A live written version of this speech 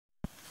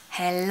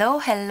Hello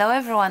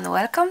everyone,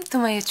 welcome to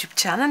my YouTube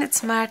channel.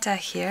 It's Marta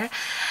here,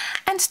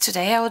 and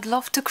today I would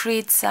love to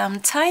create some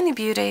tiny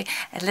beauty,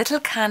 a little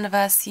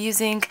canvas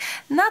using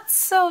not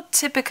so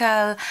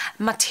typical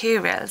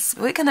materials.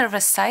 We're gonna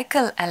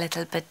recycle a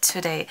little bit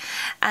today.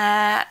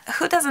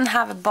 Who doesn't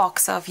have a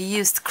box of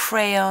used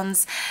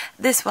crayons?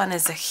 This one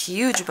is a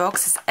huge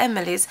box, it's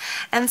Emily's,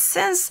 and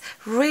since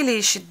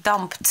really she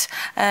dumped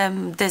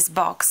this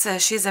box,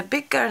 she's a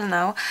big girl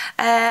now,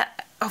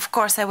 of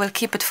course I will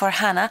keep it for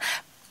Hannah.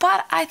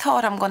 But I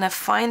thought I'm gonna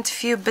find a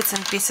few bits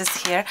and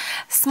pieces here,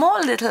 small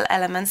little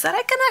elements that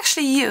I can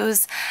actually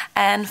use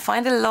and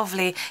find a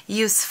lovely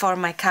use for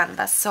my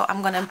canvas. So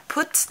I'm gonna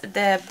put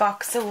the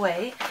box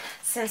away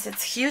since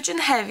it's huge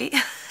and heavy.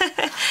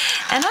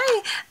 And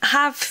I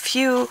have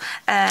few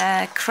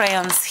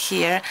crayons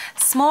here,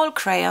 small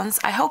crayons.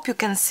 I hope you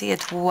can see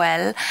it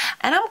well.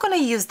 And I'm gonna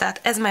use that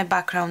as my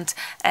background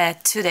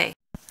today.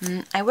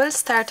 I will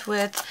start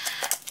with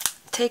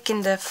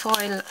taking the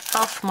foil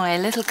off my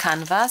little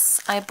canvas.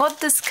 I bought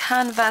this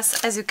canvas,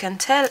 as you can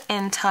tell,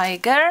 in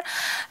Tiger.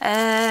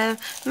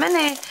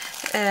 Many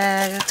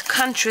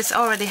countries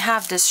already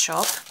have this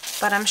shop,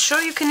 but I'm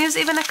sure you can use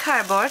even a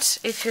cardboard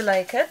if you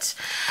like it.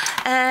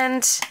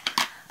 And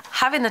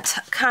having a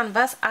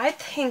canvas, I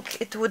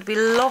think it would be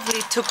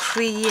lovely to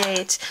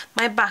create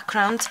my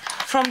background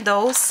from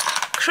those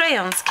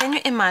crayons. Can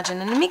you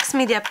imagine? And a mixed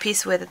media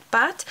piece with it,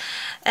 but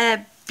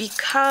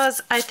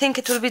because I think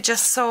it will be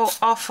just so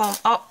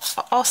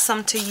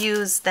awesome to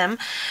use them.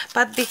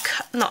 But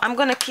no, I'm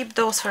gonna keep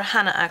those for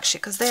Hannah actually,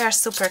 because they are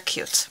super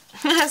cute.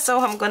 So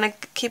I'm gonna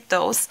keep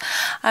those.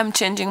 I'm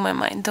changing my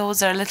mind.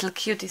 Those are little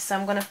cuties, so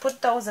I'm gonna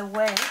put those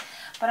away.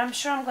 But I'm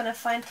sure I'm gonna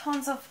find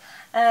tons of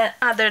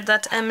other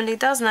that Emily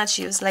does not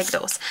use, like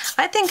those.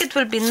 I think it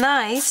will be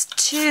nice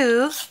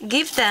to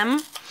give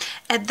them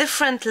a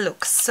different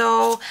look.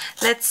 So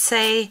let's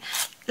say,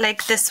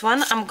 like this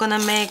one, I'm gonna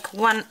make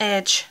one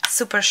edge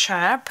super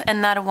sharp,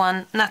 another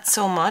one not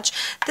so much.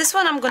 This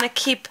one I'm gonna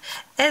keep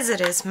as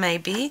it is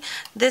maybe.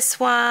 This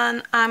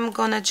one I'm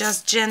gonna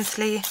just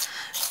gently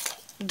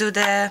do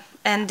the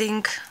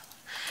ending.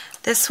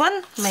 This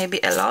one maybe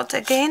a lot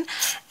again.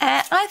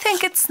 I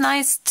think it's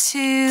nice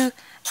to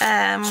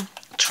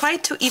try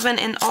to, even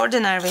in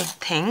ordinary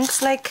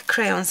things like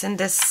crayons in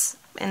this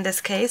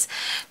case,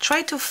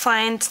 try to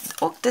find,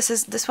 oh,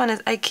 this one is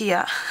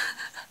IKEA.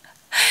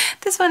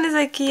 This one is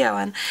IKEA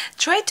one.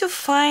 Try to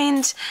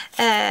find,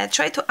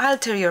 try to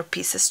alter your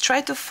pieces.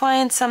 Try to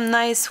find some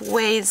nice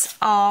ways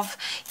of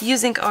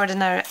using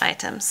ordinary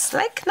items,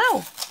 like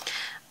now.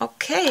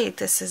 Okay,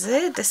 this is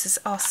it. This is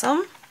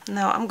awesome.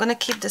 Now I'm gonna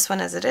keep this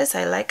one as it is.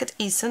 I like it,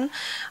 Ethan.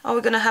 Oh,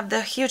 we're gonna have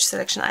the huge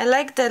selection. I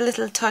like the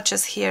little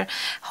touches here.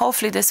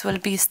 Hopefully this will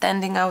be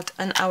standing out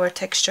in our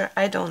texture.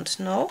 I don't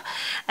know.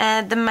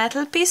 The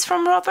metal piece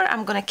from rubber,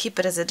 I'm gonna keep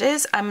it as it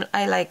is.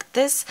 I like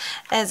this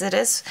as it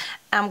is.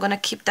 I'm gonna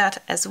keep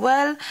that as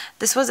well.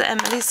 This was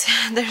Emily's.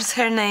 There's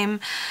her name.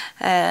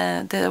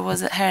 There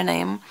was her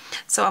name.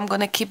 So I'm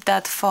gonna keep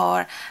that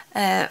for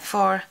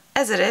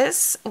as it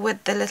is,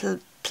 with the little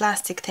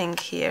plastic thing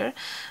here,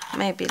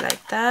 maybe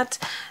like that.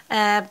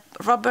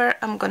 Rubber,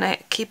 I'm gonna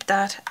keep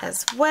that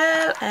as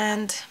well,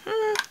 and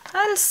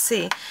I'll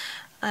see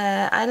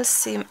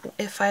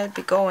if I'll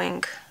be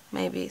going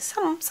maybe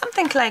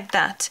something like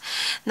that.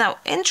 Now,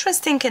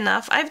 interesting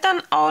enough, I've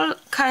done all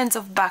kinds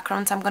of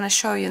backgrounds. I'm gonna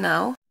show you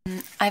now.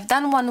 I've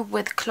done one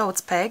with clothes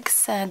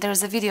pegs,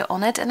 there's a video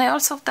on it, and I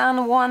also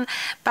done one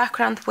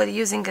background with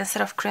using,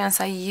 instead of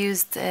crayons, I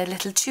used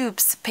little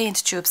tubes,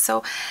 paint tubes.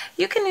 So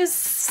you can use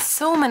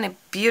so many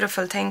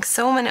beautiful things,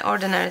 so many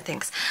ordinary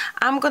things.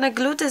 I'm gonna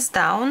glue this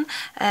down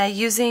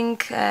using,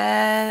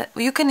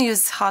 you can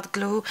use hot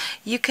glue,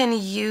 you can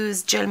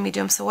use gel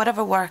medium, so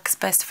whatever works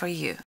best for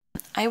you.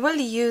 I will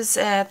use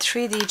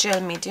 3D gel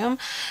medium,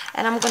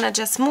 and I'm gonna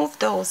just move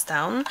those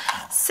down,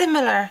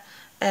 similar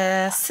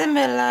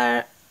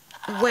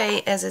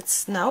way as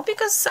it's now,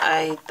 because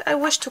I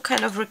wish to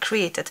kind of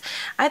recreate it.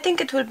 I think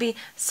it will be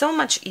so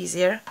much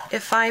easier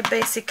if I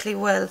basically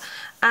will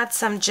add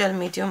some gel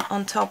medium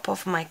on top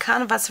of my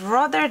canvas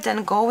rather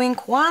than going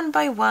one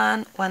by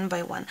one.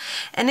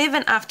 And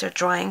even after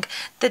drying,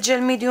 the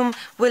gel medium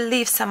will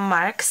leave some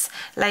marks,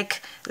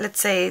 like let's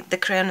say the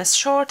crayon is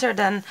shorter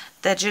than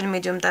the gel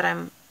medium that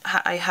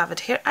I have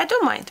it here. I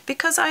don't mind,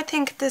 because I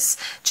think this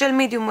gel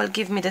medium will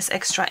give me this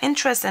extra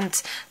interest and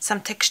some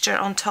texture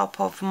on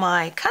top of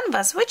my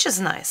canvas, which is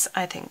nice,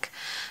 I think.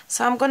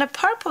 So I'm gonna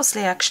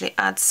purposely actually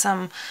add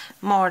some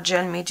more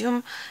gel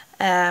medium,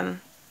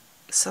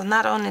 so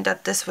not only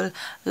that this will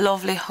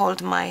lovely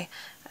hold my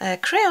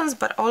crayons,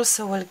 but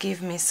also will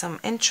give me some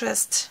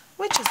interest,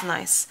 which is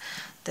nice.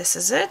 This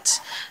is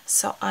it.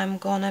 So I'm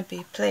gonna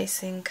be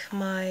placing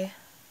my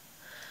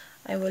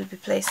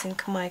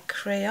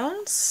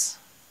crayons.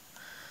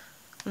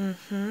 You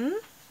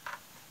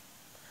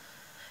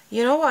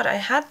know what, I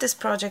had this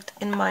project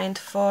in mind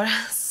for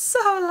so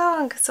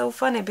long. So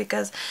funny,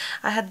 because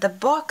I had the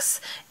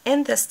box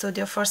in the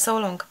studio for so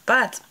long,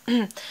 but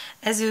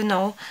as you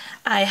know,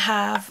 I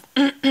have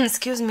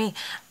excuse me,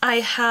 I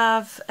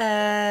have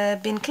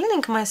been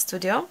cleaning my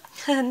studio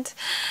and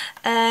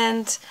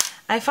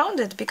I found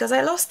it because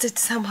I lost it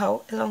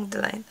somehow along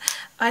the line.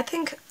 I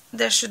think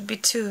there should be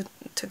two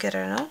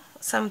together, no?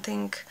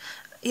 Something,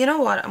 you know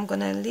what, I'm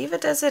gonna leave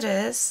it as it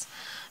is.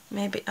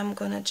 Maybe I'm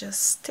gonna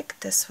just stick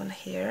this one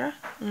here.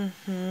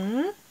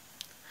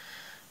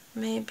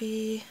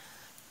 Maybe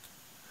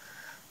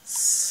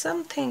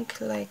something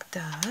like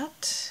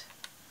that.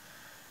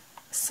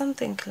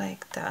 Something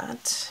like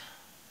that.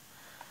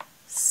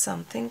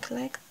 Something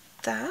like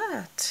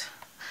that.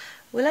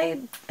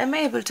 Am I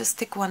able to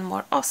stick one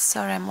more? Oh,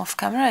 sorry, I'm off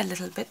camera a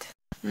little bit.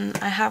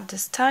 I have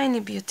this tiny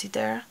beauty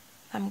there.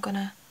 I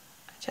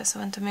just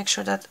want to make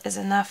sure that is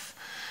enough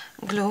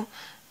glue,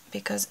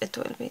 because it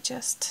will be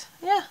just,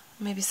 yeah,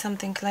 maybe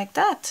something like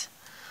that.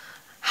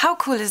 How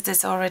cool is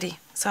this already?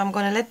 So I'm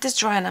gonna let this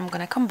dry and I'm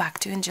gonna come back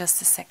to you in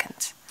just a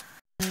second.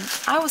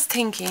 I was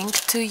thinking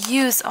to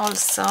use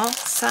also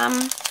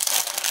some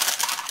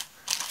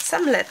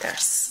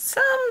letters,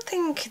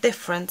 something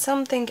different,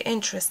 something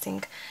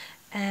interesting,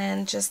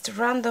 and just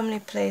randomly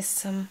place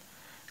some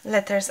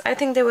letters. I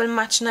think they will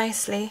match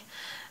nicely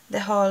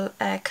the whole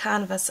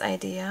canvas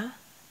idea,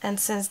 and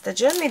since the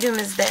gel medium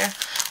is there,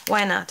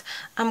 why not?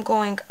 I'm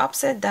going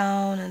upside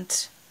down,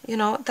 and you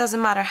know, it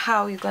doesn't matter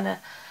how you're gonna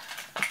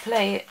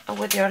play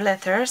with your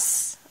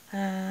letters.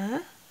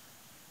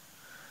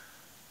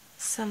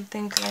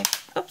 Something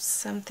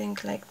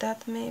like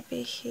that,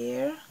 maybe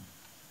here.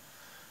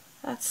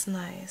 That's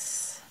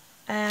nice.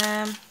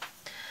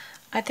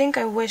 I think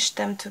I wish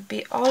them to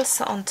be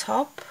also on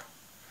top.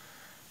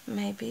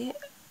 Maybe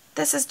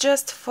this is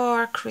just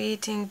for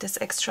creating this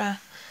extra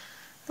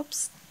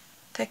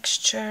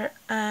texture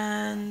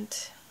and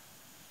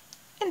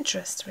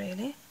interest,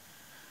 really.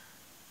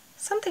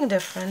 Something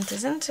different,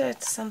 isn't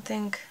it?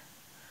 Something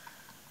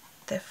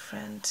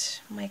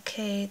different. My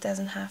K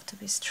doesn't have to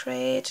be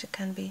straight, it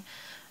can be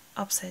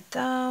upside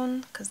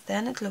down, because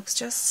then it looks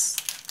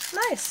just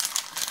nice.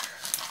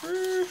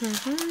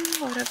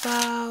 What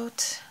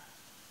about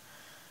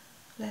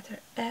letter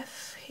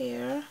F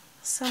here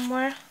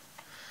somewhere?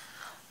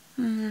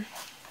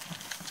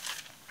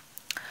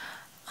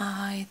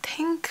 I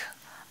think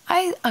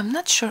I'm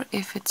not sure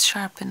if it's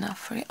sharp enough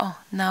for you. Oh,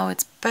 now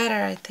it's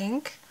better, I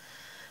think.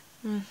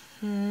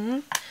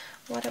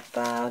 What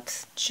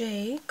about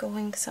J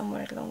going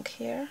somewhere along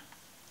here?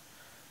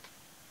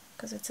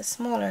 Because it's a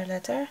smaller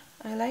letter.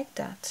 I like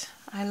that.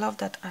 I love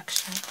that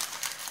actually.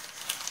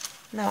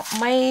 Now,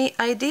 my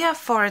idea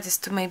for it is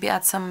to maybe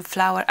add some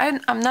flower.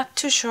 I'm not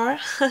too sure.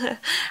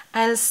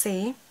 I'll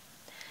see.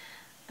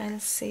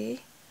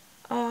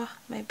 Oh,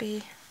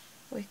 maybe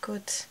we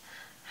could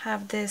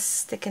have this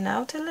sticking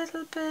out a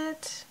little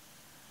bit.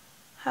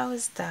 How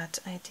is that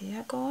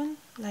idea going?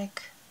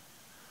 Like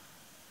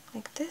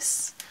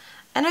this?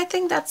 And I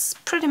think that's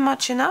pretty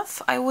much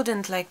enough. I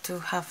wouldn't like to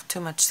have too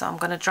much, so I'm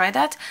gonna dry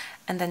that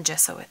and then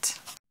gesso it.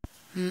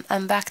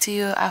 I'm back to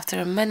you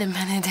after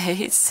many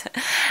days.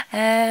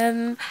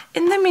 In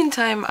the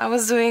meantime, I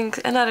was doing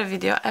another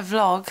video, a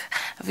vlog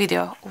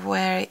video,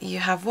 where you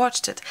have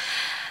watched it.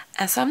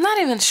 And so I'm not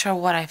even sure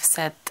what I've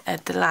said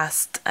at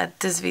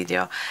this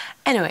video.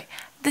 Anyway,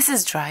 this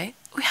is dry.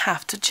 We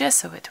have to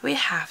gesso it. We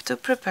have to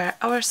prepare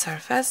our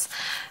surface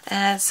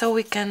so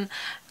we can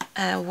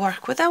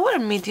work with our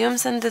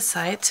mediums and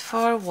decide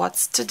for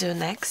what's to do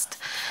next.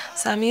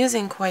 So I'm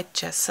using white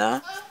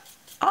gesso.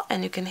 Oh,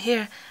 and you can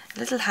hear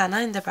little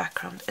Hannah in the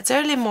background. It's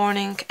early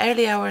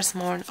hours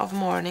of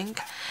morning,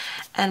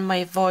 and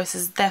my voice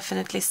is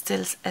definitely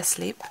still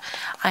asleep.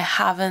 I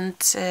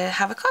haven't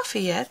have a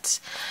coffee yet,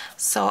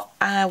 so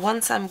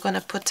once I'm gonna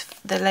put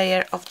the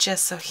layer of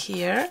gesso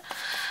here,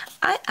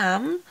 I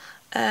am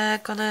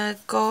gonna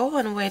go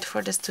and wait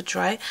for this to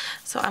dry,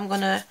 so I'm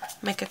gonna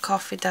make a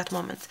coffee that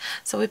moment.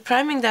 So we're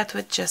priming that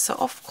with gesso.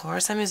 Of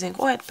course I'm using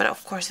white, but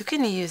of course you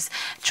can use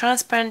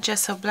transparent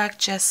gesso, black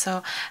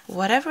gesso,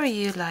 whatever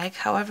you like,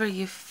 however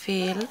you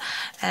feel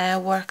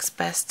works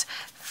best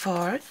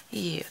for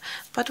you.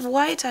 But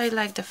white, I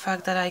like the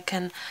fact that I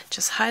can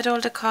just hide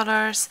all the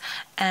colors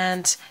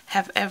and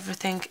have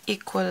everything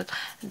equal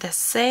the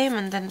same,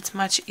 and then it's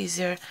much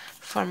easier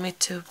for me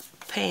to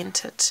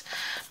paint it.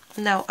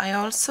 Now I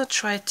also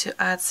try to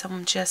add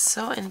some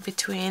gesso in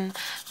between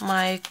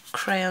my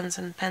crayons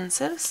and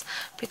pencils,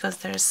 because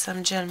there's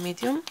some gel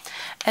medium.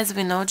 As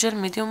we know, gel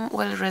medium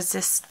will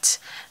resist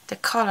the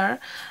color,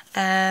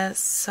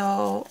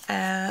 so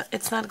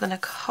it's not gonna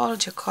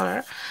hold your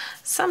color.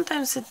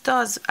 Sometimes it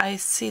does. I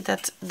see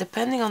that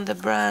depending on the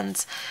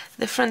brands,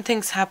 different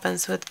things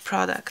happens with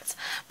products,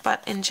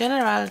 but in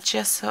general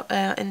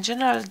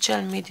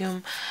gel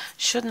medium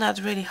should not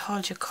really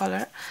hold your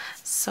color,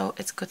 so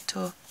it's good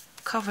to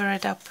cover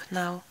it up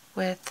now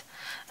with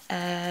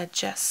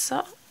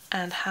gesso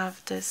and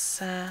have this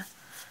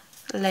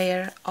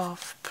layer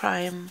of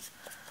primer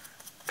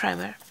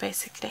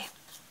basically.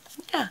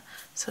 Yeah,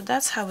 so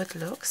that's how it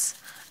looks.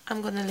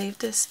 I'm gonna leave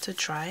this to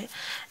dry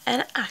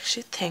and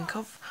actually think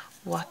of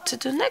what to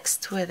do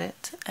next with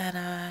it. And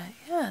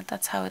yeah,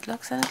 that's how it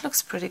looks, and it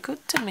looks pretty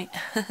good to me.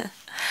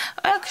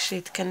 Actually,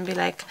 it can be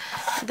like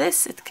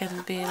this, it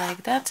can be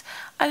like that.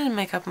 I didn't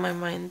make up my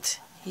mind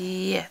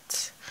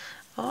yet.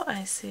 Oh,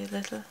 I see a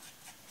little.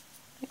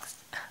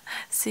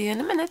 See you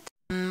in a minute.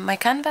 My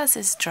canvas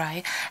is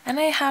dry, and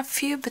I have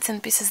few bits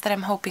and pieces that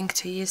I'm hoping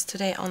to use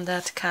today on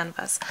that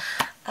canvas.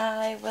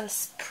 I will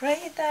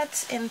spray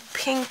that in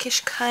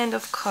pinkish kind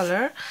of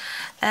color.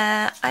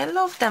 I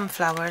love them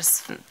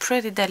flowers,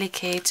 pretty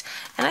delicate,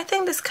 and I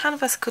think this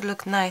canvas could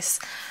look nice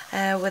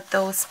with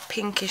those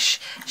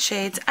pinkish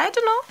shades. I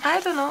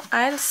don't know,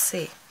 I'll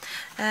see.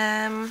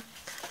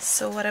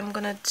 So what I'm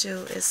gonna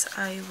do is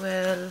I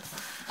will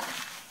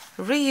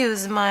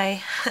reuse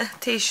my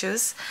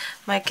tissues,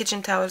 my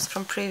kitchen towels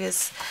from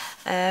previous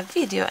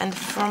video and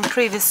from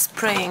previous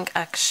spraying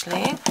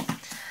actually,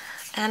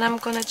 and I'm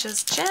gonna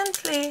just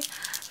gently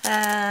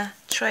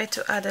try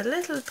to add a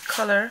little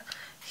color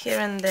here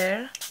and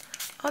there.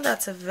 Oh,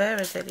 that's a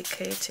very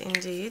delicate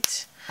indeed,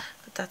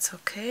 but that's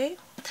okay.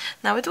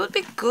 Now it would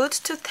be good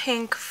to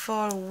think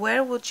for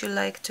where would you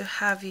like to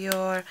have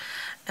your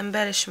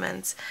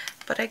embellishments,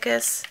 but I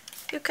guess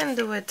you can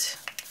do it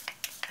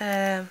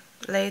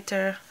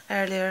later,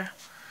 earlier.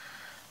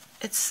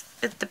 It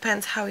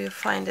depends how you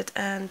find it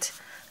and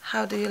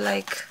how do you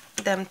like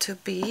them to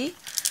be.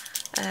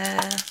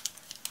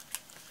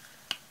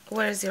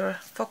 Where is your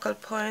focal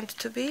point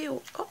to be?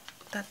 Oh,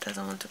 that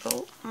doesn't want to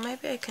go.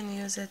 Maybe I can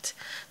use it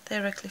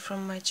directly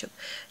from my tube.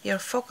 Your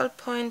focal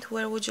point,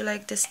 where would you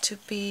like this to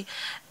be?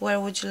 Where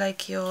would you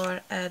like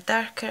your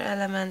darker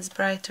elements,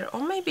 brighter?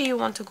 Or maybe you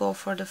want to go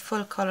for the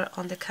full color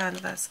on the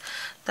canvas.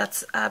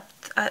 That's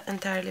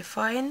entirely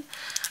fine.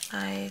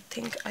 I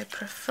think I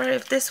prefer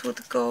if this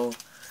would go,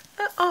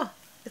 oh,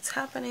 it's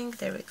happening,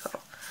 there we go.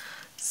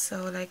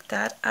 So like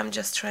that. I'm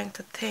just trying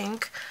to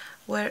think,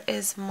 where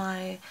is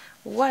my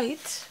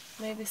white?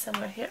 Maybe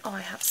somewhere here. Oh,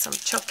 I have some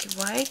chalky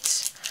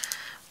white,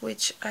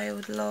 which I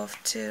would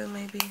love to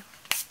maybe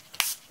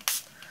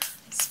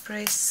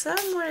spray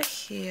somewhere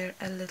here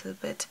a little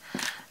bit.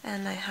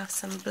 And I have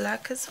some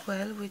black as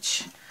well,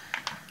 which,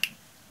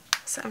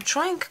 so I'm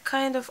trying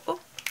kind of,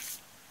 oh,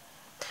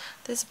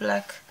 this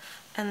black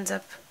ends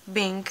up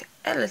being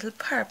a little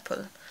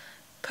purple,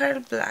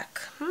 pearl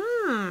black.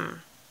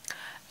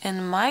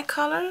 In my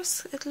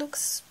colors it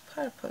looks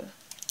purple,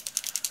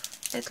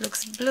 it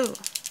looks blue.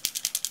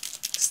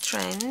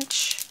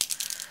 Strange,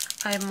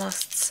 I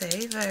must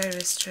say,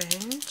 very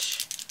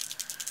strange,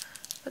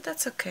 but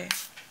that's okay.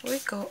 We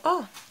go,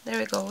 oh, there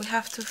we go. We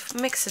have to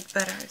mix it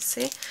better,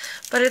 see,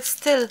 but it's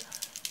still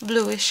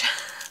bluish.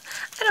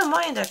 I don't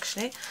mind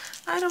actually,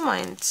 I don't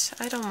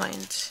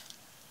mind.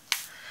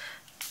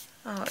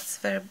 Oh, it's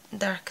very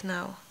dark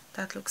now.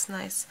 That looks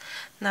nice.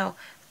 Now,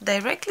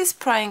 directly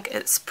spraying,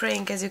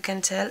 as you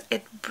can tell,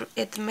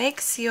 it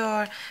makes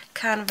your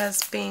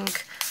canvas being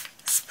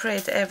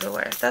sprayed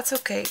everywhere. That's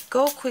okay.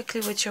 Go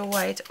quickly with your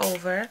white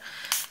over,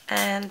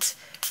 and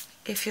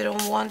if you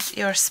don't want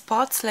your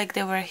spots like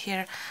they were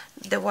here,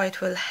 the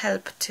white will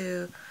help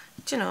to,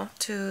 you know,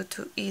 to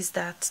ease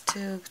that,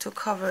 to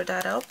cover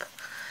that up.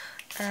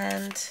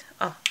 And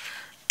oh,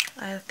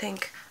 I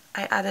think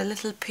I add a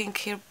little pink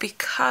here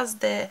because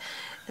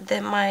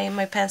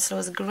my pencil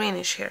was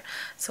greenish here.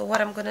 So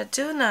what I'm gonna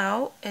do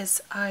now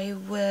is I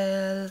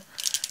will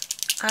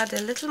add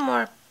a little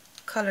more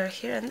color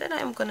here, and then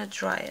I'm gonna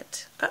dry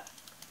it. Oh,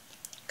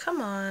 come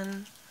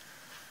on,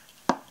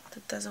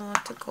 that doesn't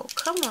want to go.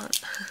 Come on.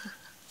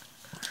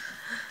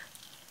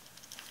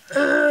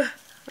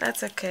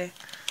 That's okay.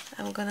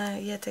 I'm gonna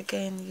yet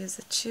again use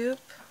a tube.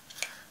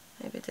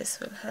 Maybe this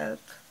will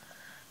help.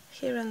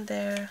 Here and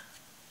there,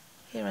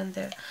 here and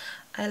there.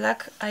 I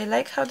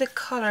like how the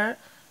color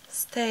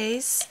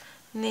stays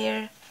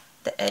near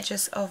the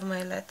edges of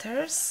my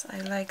letters. I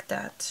like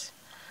that,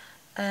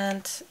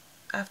 and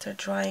after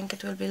drying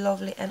it will be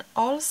lovely. And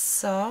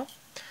also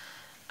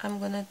I'm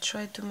gonna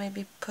try to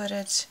maybe put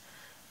it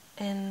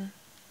in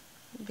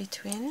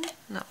between.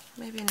 No,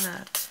 maybe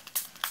not,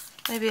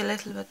 maybe a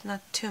little but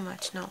not too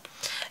much. No,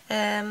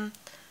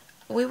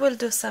 we will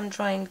do some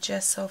drying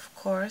gesso, of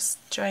course.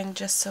 Drying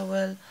gesso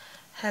will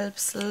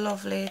helps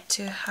lovely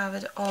to have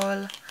it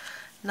all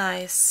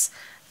nice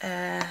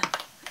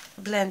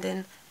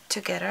blending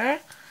together.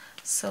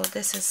 So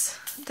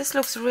this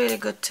looks really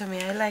good to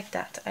me. I like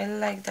that. I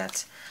like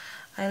that.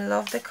 I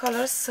love the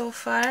colors so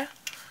far.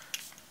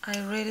 I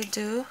really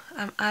do.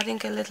 I'm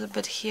adding a little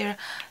bit here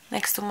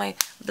next to my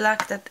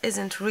black that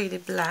isn't really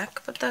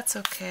black, but that's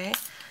okay.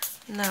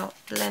 Now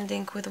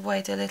blending with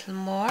white a little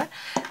more.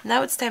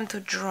 Now it's time to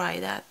dry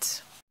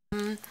that.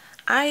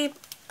 I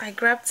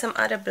grabbed some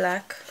other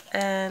black,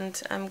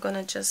 and I'm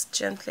gonna just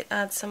gently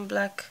add some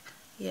black.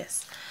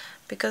 Yes,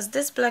 because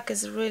this black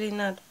is really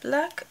not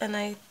black, and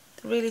I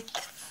really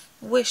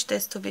wish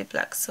this to be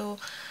black. So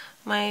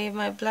my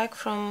black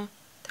from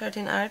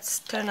 13 Arts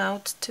turned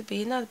out to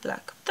be not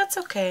black. That's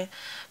okay.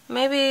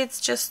 Maybe it's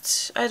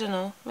just, I don't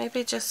know, maybe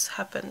it just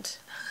happened.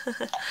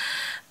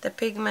 The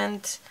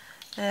pigment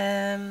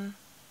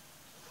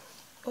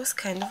was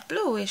kind of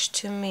bluish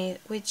to me,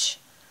 which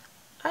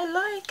I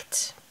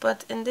liked,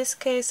 but in this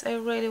case I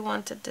really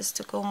wanted this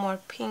to go more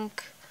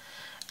pink.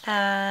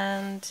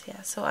 And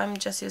yeah, so I'm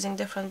just using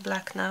different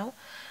black now,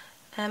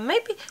 and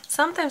maybe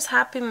sometimes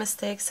happy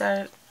mistakes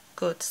are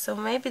good, so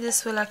maybe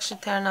this will actually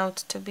turn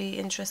out to be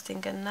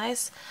interesting and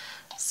nice,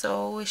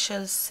 so we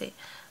shall see.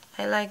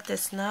 I like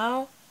this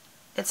now,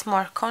 it's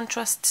more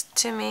contrast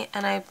to me,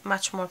 and I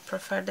much more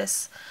prefer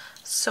this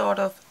sort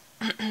of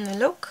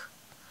look.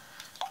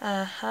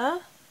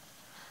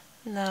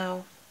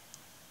 Now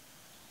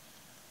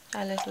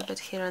a little bit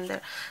here and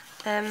there.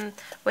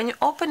 When you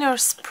open your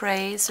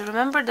sprays,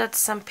 remember that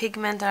some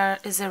pigment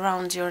is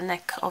around your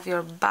neck of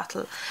your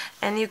bottle,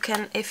 and you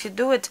can, if you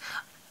do it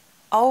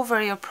over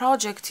your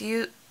project,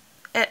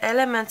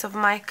 elements of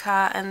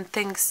mica and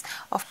things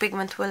of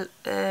pigment will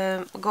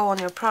go on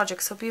your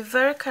project, so be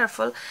very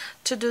careful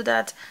to do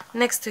that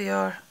next to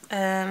your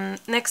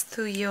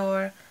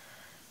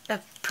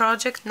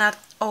project, not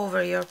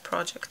over your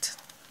project.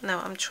 Now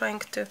I'm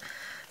trying to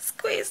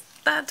squeeze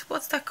that,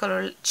 what's that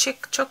color?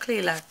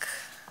 Chocolate.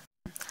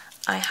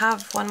 I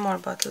have one more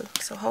bottle,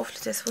 so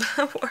hopefully this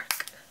will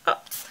work.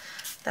 Oh,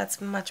 that's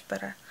much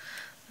better.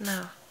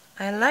 Now,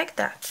 I like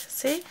that,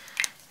 see?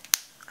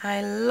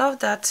 I love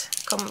that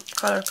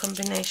color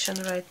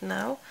combination right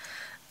now.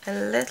 A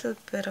little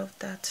bit of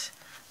that,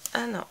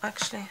 no,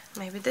 actually,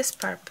 maybe this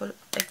purple,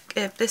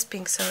 this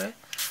pink, sorry.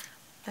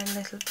 A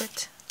little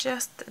bit,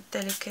 just a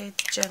delicate,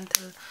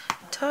 gentle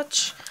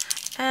touch,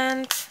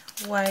 and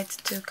white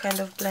to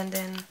kind of blend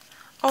in,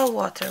 or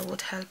water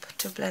would help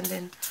to blend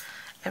in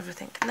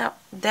everything. Now,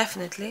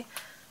 definitely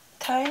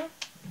time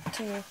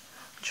to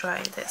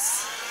dry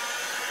this.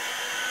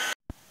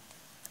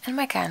 And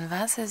my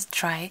canvas is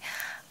dry.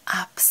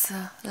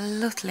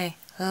 Absolutely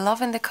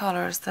loving the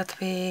colors that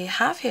we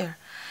have here.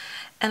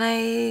 And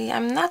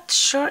I'm not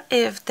sure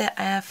if the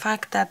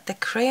fact that the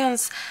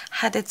crayons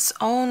had its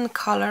own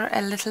color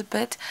a little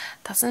bit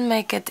doesn't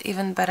make it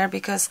even better,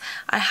 because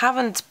I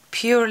haven't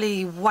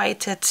purely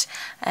whited.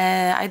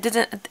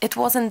 It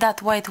wasn't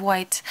that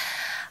white.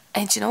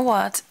 And you know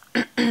what?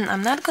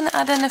 I'm not gonna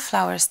add any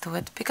flowers to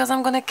it, because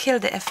I'm gonna kill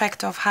the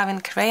effect of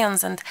having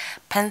crayons and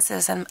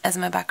pencils as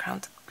my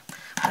background.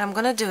 What I'm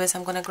gonna do is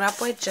I'm gonna grab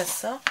white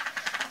gesso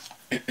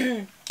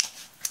and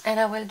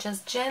I will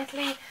just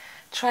gently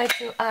try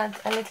to add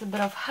a little bit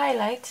of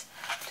highlight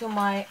to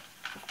my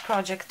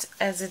project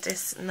as it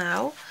is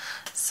now.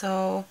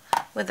 So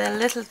with a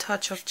little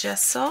touch of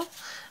gesso,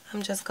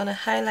 I'm just gonna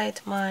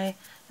highlight my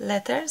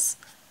letters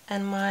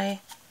and my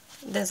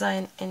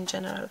design in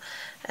general.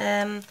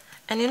 And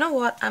you know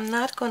what, I'm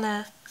not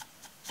gonna,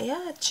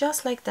 yeah,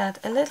 just like that,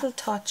 a little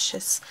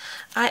touches.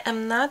 I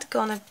am not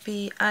gonna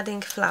be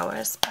adding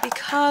flowers,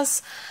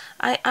 because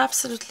I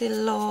absolutely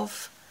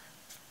love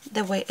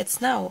the way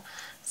it's now.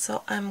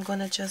 So I'm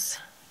gonna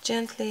just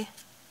gently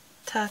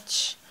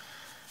touch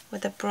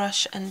with a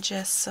brush and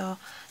gesso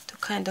to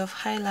kind of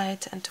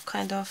highlight and to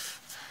kind of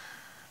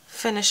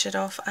finish it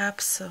off.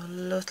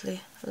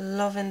 Absolutely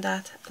loving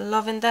that.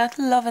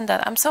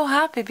 I'm so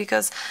happy,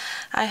 because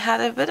I had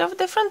a bit of a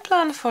different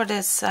plan for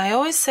this. I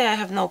always say I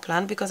have no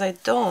plan, because I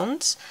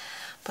don't,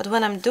 but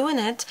when I'm doing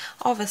it,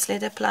 obviously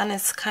the plan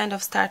is kind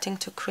of starting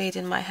to create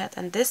in my head,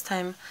 and this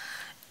time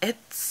I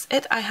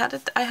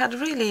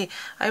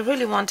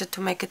really wanted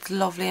to make it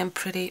lovely and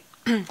pretty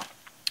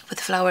with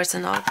flowers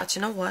and all, but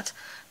you know what?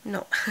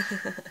 No.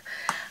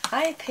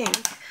 I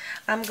think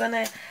I'm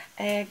gonna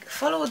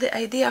follow the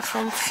idea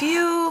from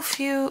few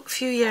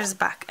years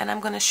back, and I'm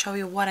gonna show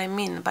you what I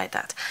mean by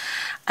that.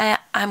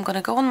 I'm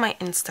gonna go on my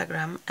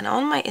Instagram, and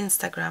on my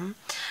Instagram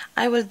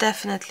I will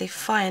definitely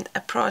find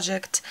a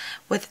project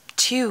with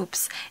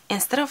tubes.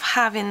 Instead of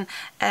having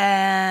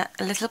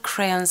little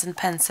crayons and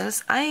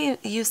pencils, I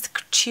used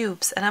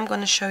tubes, and I'm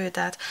gonna show you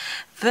that.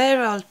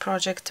 Very old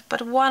project,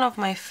 but one of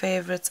my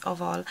favorites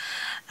of all.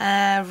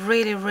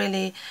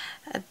 Really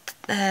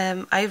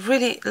I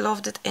really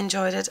loved it,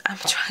 enjoyed it. I'm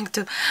trying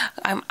to,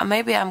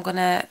 maybe I'm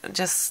gonna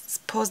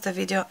just pause the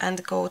video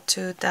and go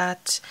to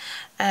that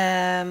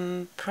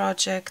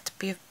project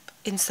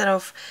instead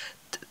of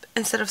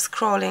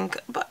scrolling,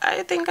 but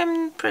I think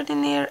I'm pretty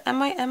near. I'm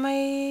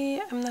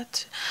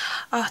not.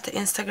 Oh, the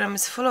Instagram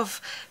is full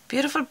of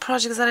beautiful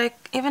projects that I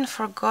even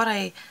forgot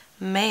I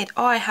made.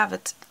 Oh, I have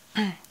it.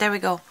 There we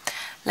go.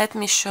 Let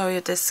me show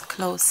you this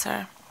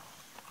closer,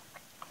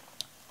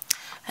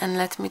 and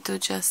let me do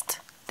just,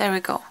 there we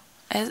go.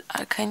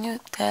 Can you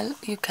tell?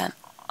 You can.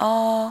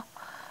 Oh,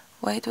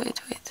 wait.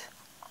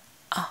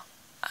 Oh,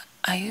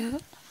 are you?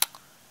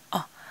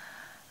 Oh,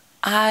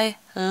 I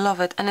love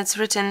it, and it's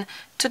written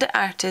to the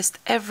artist,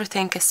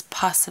 everything is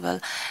possible.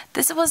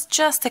 This was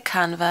just a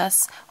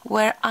canvas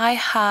where I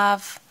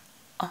have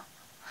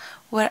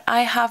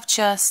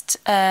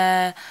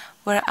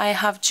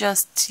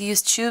just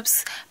used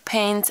tubes,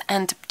 paint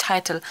and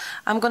title.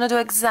 I'm gonna do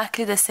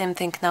exactly the same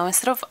thing now.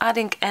 Instead of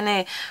adding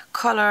any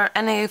color,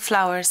 any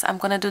flowers, I'm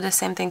gonna do the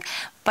same thing.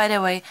 By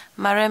the way,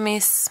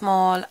 Maremi's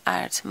small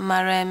art,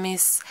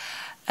 Maremi's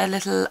a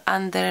little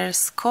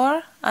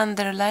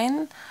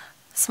underline,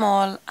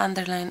 small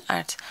underline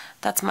art.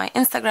 That's my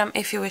Instagram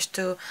if you wish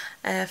to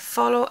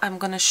follow. I'm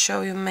gonna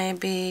show you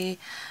maybe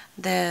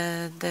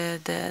the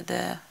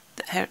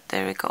here,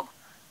 there we go.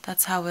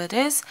 That's how it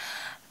is.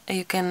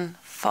 You can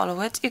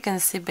follow it. You can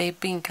see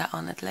Babinka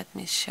on it. Let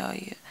me show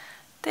you.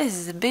 This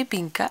is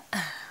Babinka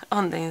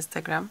on the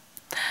Instagram.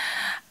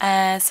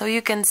 So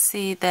you can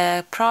see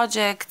the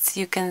projects,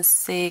 you can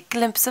see a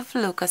glimpse of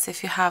Lucas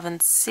if you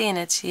haven't seen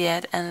it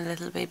yet, and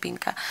little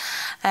Babinka.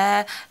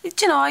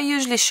 You know, I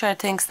usually share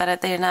things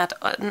that they're not,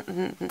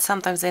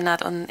 sometimes they're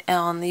not on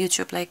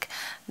YouTube, like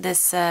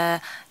this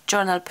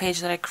journal page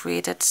that I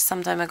created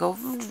some time ago,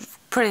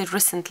 pretty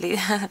recently,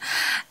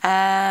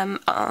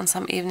 on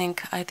some evening,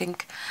 I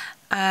think.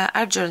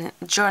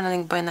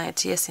 Journaling by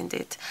night, yes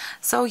indeed.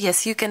 So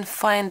yes, you can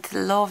find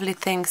lovely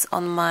things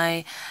on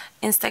my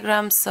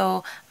Instagram,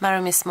 so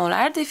Maremi Small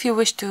Art, if you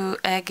wish to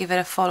give it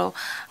a follow.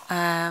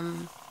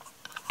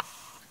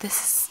 This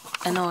is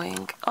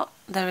annoying. Oh,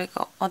 there we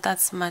go. Oh,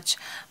 that's much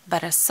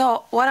better.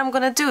 So what I'm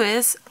gonna do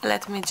is,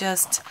 let me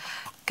just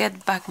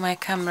get back my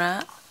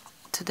camera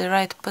to the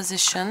right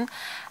position.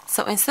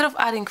 So instead of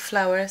adding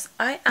flowers,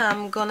 I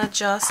am gonna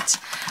just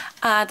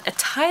add a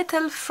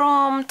title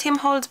from Tim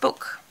Holt's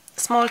book,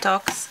 Small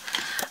Talks.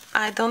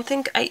 I don't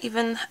think I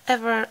even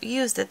ever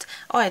used it.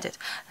 Oh, I did.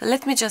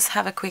 Let me just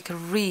have a quick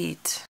read.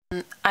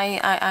 I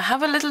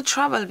have a little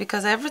trouble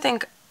because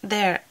everything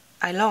there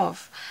I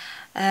love.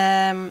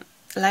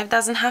 Life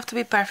doesn't have to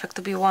be perfect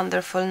to be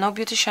wonderful. No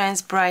beauty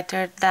shines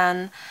brighter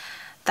than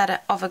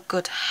that of a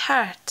good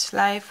heart.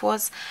 Life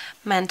was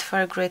meant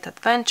for a great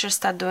adventure.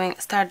 Start doing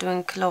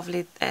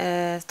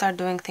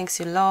things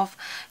you love.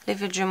 Live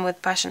your dream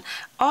with passion.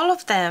 All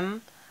of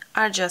them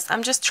are just,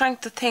 I'm just trying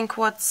to think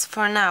what's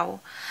for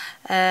now.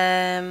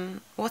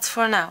 What's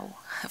for now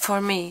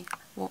for me,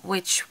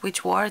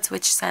 which words,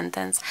 which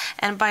sentence.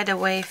 And by the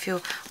way, if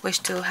you wish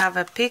to have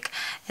a pick,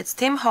 it's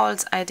Tim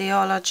Holt's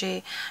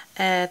Ideology,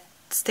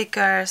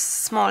 stickers,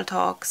 Small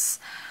Talks.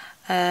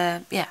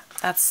 Yeah,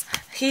 that's,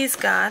 he's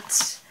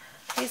got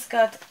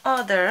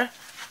other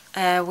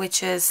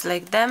which is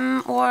like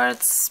them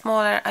words,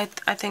 smaller. I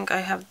think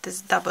I have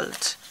this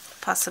doubled,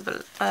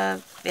 possible,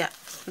 yeah,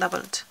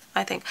 doubled,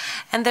 I think.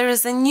 And there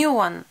is a new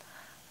one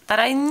that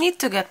I need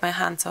to get my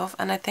hands off,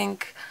 and I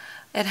think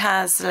it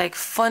has like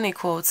funny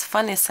quotes,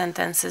 funny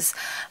sentences.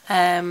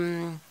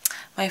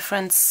 My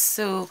friend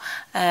Sue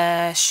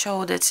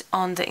showed it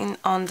on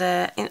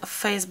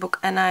Facebook,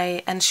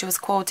 and she was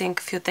quoting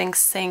a few things,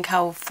 saying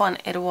how fun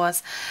it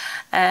was.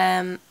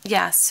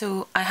 Yeah,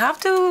 Sue, I have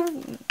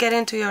to get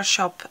into your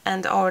shop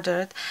and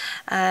order it.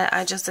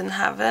 I just didn't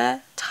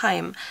have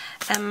time.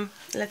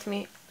 Let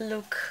me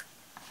look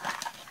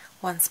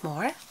once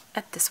more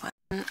at this one.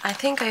 I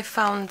think I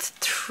found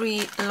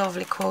 3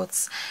 lovely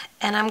quotes,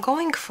 and I'm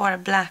going for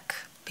black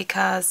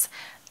because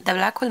the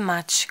black will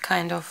match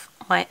kind of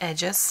my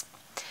edges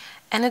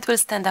and it will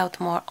stand out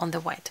more on the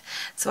white.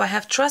 So I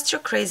have: trust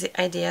your crazy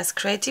ideas,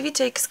 creativity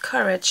takes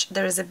courage,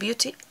 there is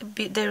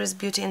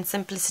beauty in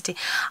simplicity.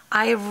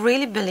 I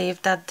really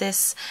believe that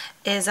this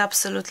is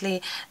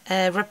absolutely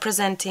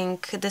representing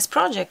this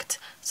project,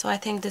 so I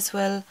think this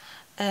will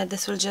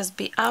just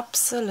be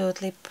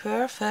absolutely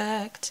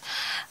perfect.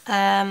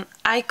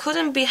 I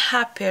couldn't be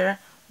happier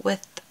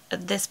with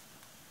this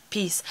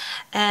piece,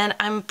 and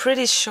I'm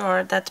pretty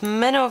sure that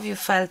many of you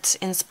felt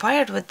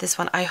inspired with this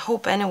one. I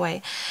hope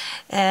anyway.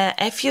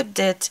 If you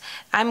did,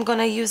 I'm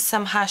gonna use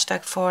some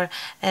hashtag for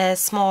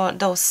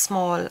those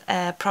small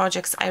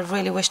projects. I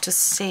really wish to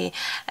see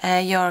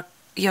your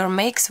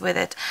makes with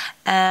it.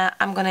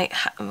 I'm gonna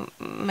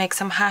make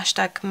some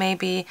hashtag,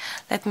 maybe,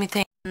 let me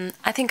think.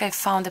 I think I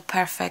found a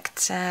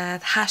perfect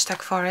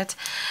hashtag for it,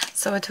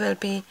 so it will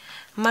be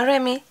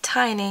Maremi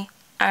Tiny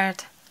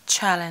Art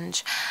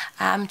Challenge.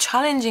 I'm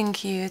challenging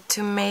you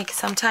to make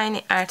some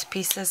tiny art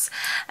pieces.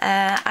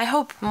 I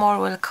hope more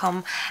will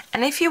come,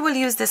 and if you will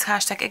use this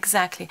hashtag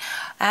exactly,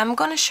 I'm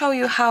gonna show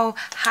you how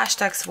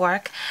hashtags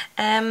work.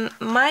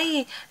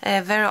 My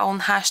very own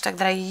hashtag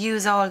that I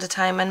use all the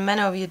time, and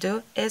many of you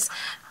do, is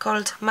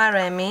called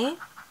Maremi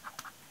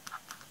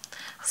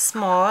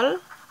Small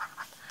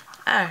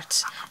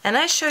Art, and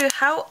I show you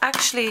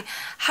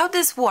how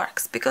this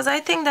works, because I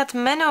think that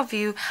many of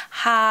you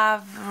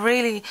have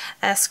really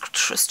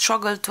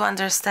struggled to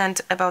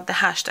understand about the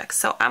hashtag.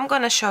 So I'm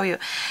gonna show you.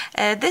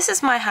 This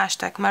is my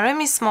hashtag,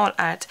 Maremi Small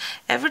Art.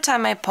 Every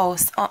time I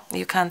post, oh,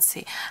 you can't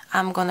see,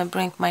 I'm gonna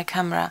bring my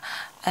camera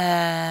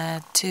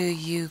to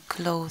you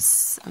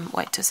close.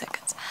 Wait 2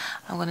 seconds.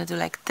 I'm gonna do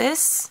like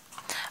this,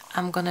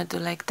 I'm gonna do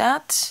like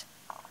that,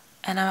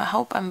 and I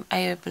hope I'm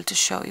able to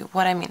show you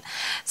what I mean.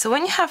 So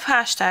when you have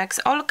hashtags,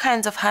 all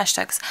kinds of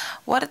hashtags,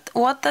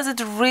 what does it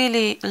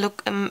really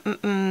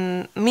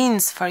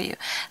means for you?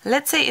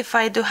 Let's say if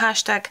I do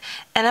hashtag,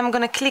 and I'm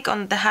gonna click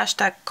on the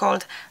hashtag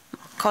called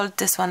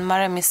this one,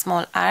 Maremi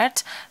Small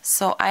Art.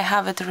 So I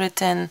have it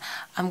written,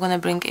 I'm gonna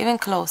bring even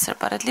closer,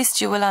 but at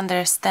least you will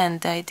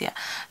understand the idea.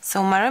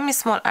 So Maremi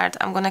Small Art,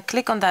 I'm gonna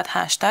click on that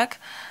hashtag,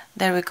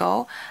 there we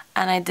go,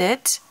 and I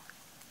did.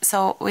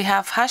 So we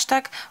have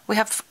hashtag, we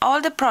have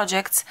all the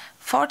projects,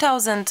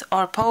 4,000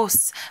 or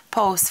posts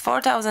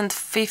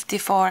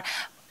 4,054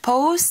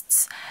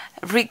 posts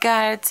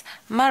regards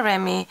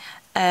Maremi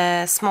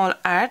small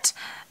art,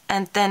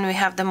 and then we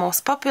have the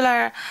most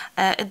popular.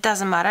 It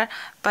doesn't matter,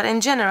 but in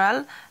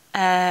general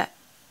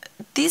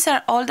these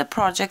are all the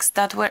projects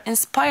that were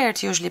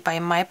inspired usually by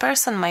my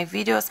person, my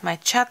videos, my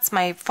chats,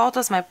 my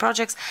photos, my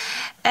projects,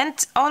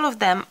 and all of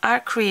them are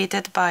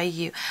created by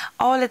you.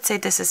 Oh, let's say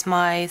this is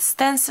my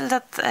stencil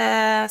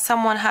that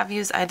someone have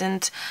used. I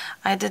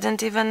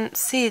didn't even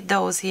see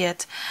those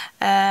yet.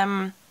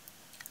 No,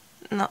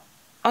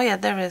 oh yeah,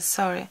 there is,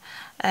 sorry.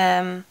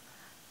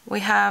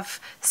 We have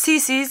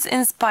Cece's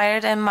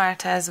inspired and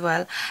Marta as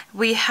well.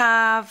 We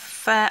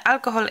have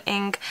alcohol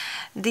ink.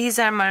 These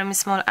are Maremi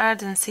small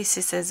art and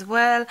Cece's as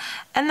well.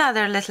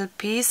 Another little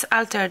piece,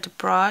 altered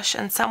brush,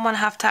 and someone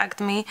have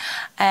tagged me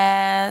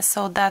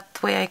so that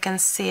way I can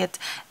see it.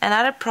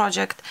 Another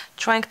project,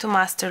 trying to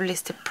master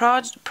listed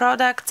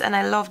products, and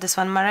I love this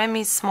one,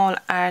 Maremi small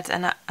art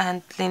and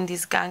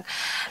Lindy's gang.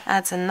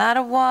 That's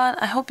another one.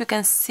 I hope you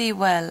can see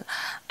well.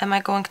 Am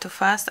I going too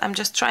fast? I'm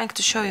just trying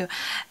to show you.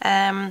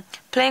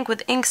 Playing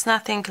with inks,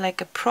 nothing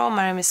like a pro,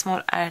 Maremi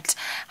small art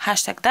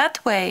hashtag.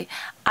 That way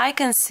I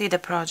can see the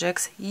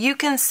projects, you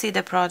can see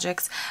the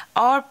projects,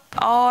 or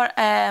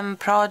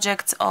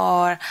projects,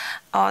 or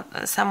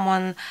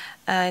someone,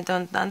 I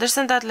don't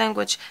understand that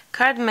language,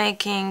 card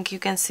making, you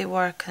can see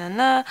work,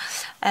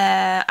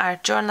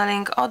 art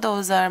journaling. All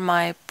those are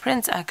my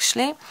prints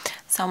actually.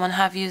 Someone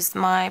have used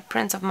my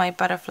prints of my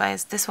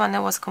butterflies. This one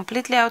was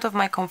completely out of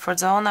my comfort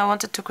zone. I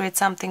wanted to create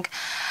something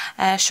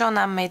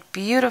Shona made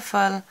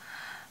beautiful.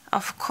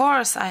 Of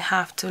course I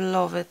have to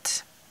love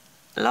it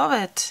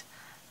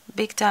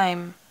big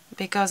time,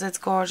 because it's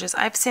gorgeous.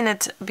 I've seen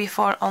it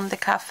before on the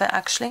cafe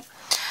actually,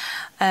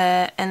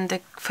 in the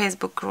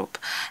Facebook group.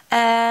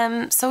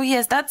 So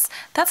yes, that's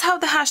how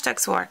the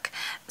hashtags work.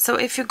 So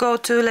if you go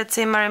to, let's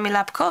say, Marta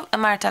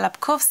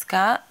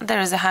Lapkowska, there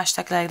is a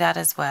hashtag like that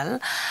as well,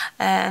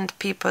 and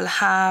people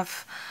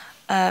have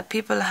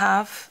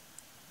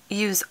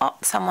used,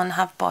 someone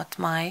have bought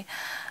my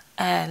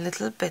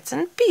little bits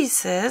and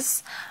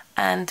pieces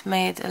and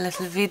made a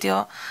little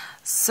video.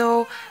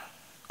 So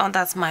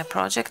that's my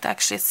project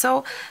actually.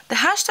 So the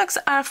hashtags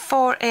are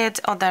for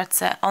it.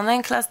 That's an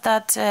online class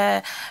that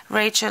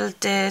Rachel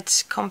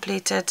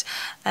completed.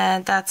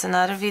 That's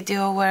another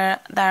video where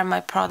there are my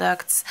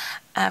products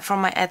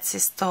from my Etsy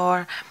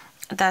store.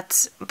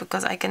 That's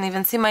because I can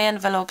even see my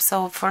envelope,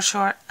 so for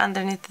sure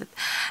underneath it.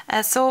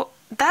 So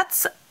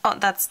that's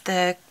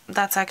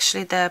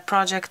actually the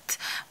project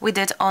we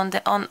did on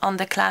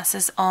the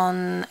classes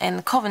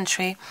in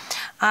Coventry.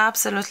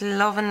 Absolutely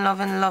loving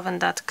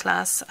that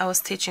class. I was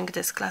teaching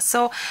this class.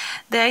 So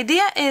the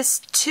idea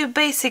is to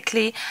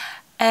basically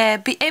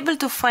be able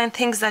to find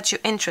things that you're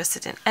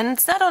interested in. And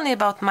it's not only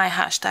about my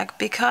hashtag,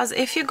 because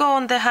if you go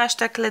on the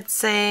hashtag, let's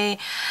say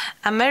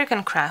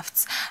American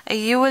crafts,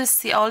 you will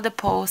see all the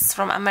posts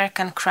from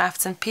American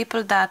crafts and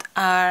people that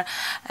are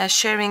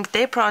sharing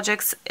their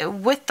projects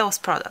with those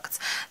products.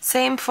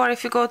 Same for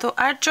if you go to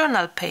art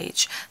journal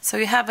page. So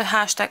you have a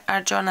hashtag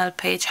art journal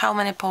page, how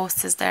many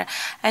posts is there,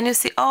 and you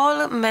see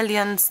all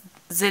millions,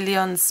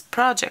 zillions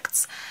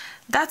projects.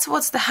 That's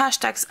what the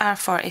hashtags are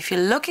for. If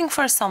you're looking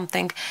for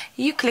something,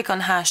 you click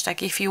on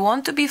hashtag. If you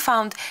want to be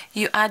found,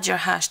 you add your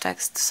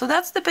hashtags. So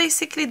that's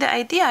basically the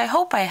idea. I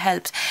hope I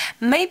helped.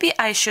 Maybe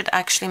I should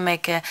actually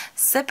make a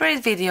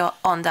separate video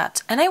on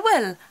that, and I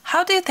will.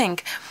 How do you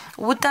think?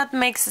 Would that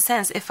make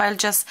sense if I'll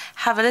just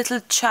have a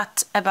little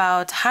chat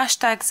about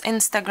hashtags,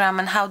 Instagram,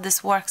 and how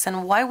this works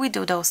and why we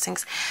do those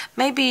things?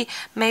 Maybe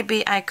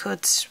I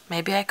could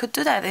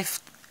do that.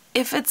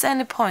 If it's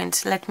any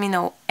point, let me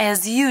know.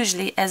 As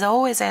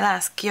always, I'll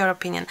ask your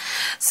opinion.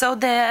 So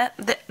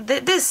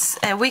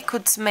we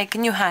could make a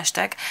new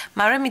hashtag,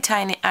 Maremi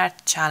Tiny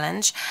Art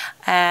Challenge.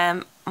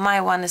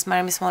 My one is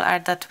Maremi Small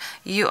Art that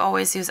you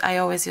always use. I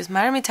always use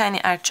Maremi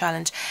Tiny Art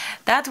Challenge.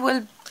 That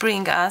will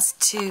bring us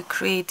to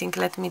creating,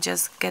 let me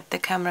just get the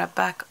camera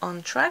back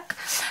on track.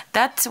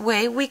 That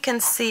way we can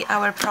see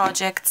our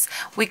projects,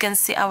 we can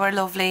see our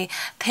lovely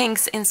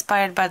things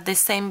inspired by the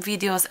same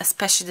videos,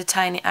 especially the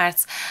tiny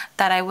arts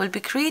that I will be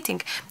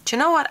creating. Do you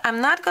know what?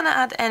 I'm not gonna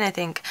add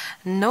anything.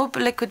 No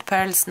liquid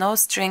pearls, no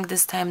string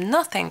this time,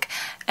 nothing.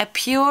 A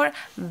pure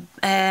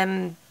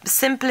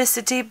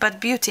simplicity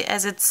but beauty,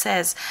 as it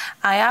says.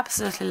 I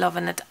absolutely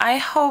loving it. I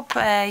hope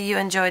you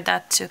enjoyed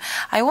that too.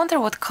 I wonder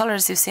what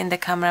colors you see in the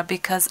camera,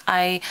 because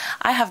I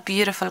have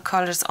beautiful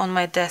colors on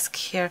my desk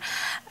here.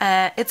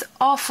 It's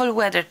awful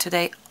weather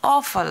today,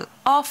 awful.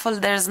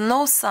 There's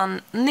no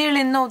sun,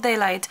 nearly no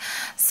daylight,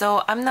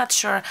 so I'm not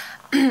sure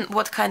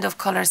what kind of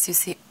colors you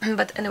see.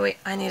 But anyway,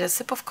 I need a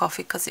sip of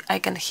coffee because I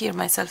can hear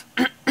myself.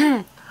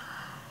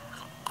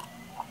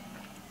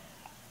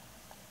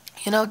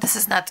 You know, this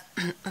is not,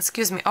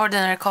 excuse me,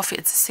 ordinary coffee,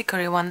 it's a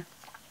Sikori one.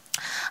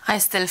 I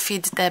still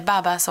feed the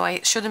baba, so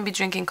I shouldn't be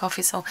drinking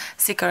coffee, so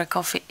Sikori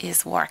coffee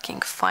is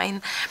working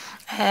fine.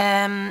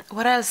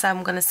 What else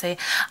I'm gonna say?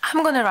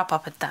 I'm gonna wrap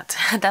up at that.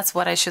 That's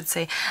what I should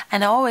say.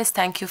 And I always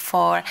thank you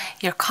for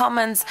your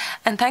comments,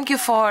 and thank you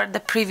for the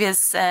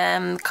previous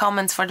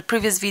comments for the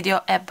previous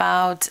video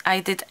about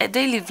I did a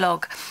daily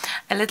vlog,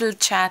 a little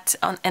chat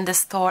in the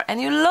store, and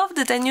you loved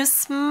it and you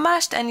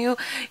smashed and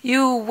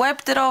you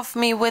wiped it off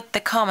me with the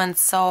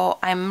comments. So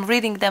I'm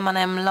reading them and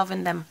I'm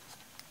loving them.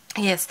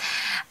 Yes.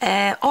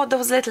 Oh,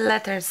 those little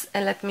letters.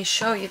 Let me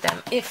show you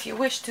them if you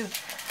wish to.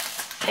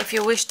 If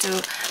you wish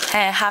to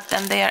have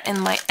them, they are in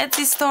my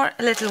Etsy store,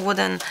 little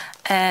wooden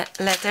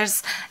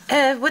letters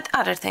with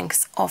other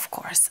things, of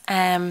course.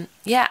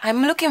 Yeah,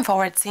 I'm looking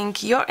forward to seeing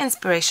your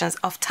inspirations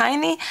of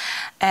tiny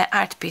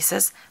art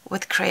pieces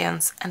with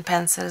crayons and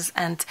pencils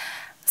and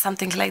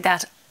something like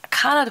that.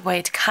 Cannot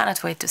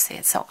wait to see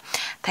it. So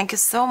thank you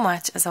so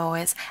much, as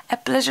always. A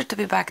pleasure to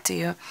be back to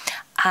you.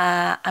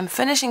 I'm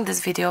finishing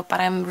this video, but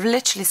I'm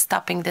literally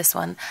stopping this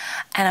one,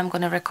 and I'm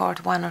gonna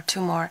record 1 or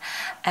 2 more,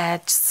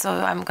 so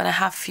I'm gonna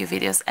have a few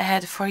videos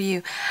ahead for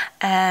you.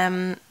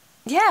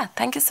 Yeah,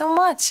 thank you so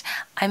much.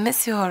 I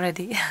miss you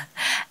already.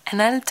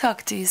 And I'll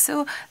talk to you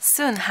so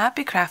soon.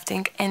 Happy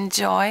crafting.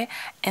 Enjoy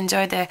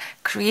the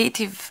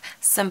creative,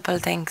 simple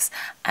things.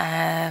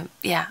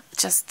 Yeah,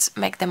 just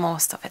make the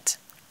most of it.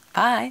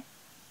 Bye.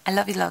 I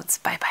love you loads.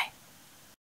 Bye bye.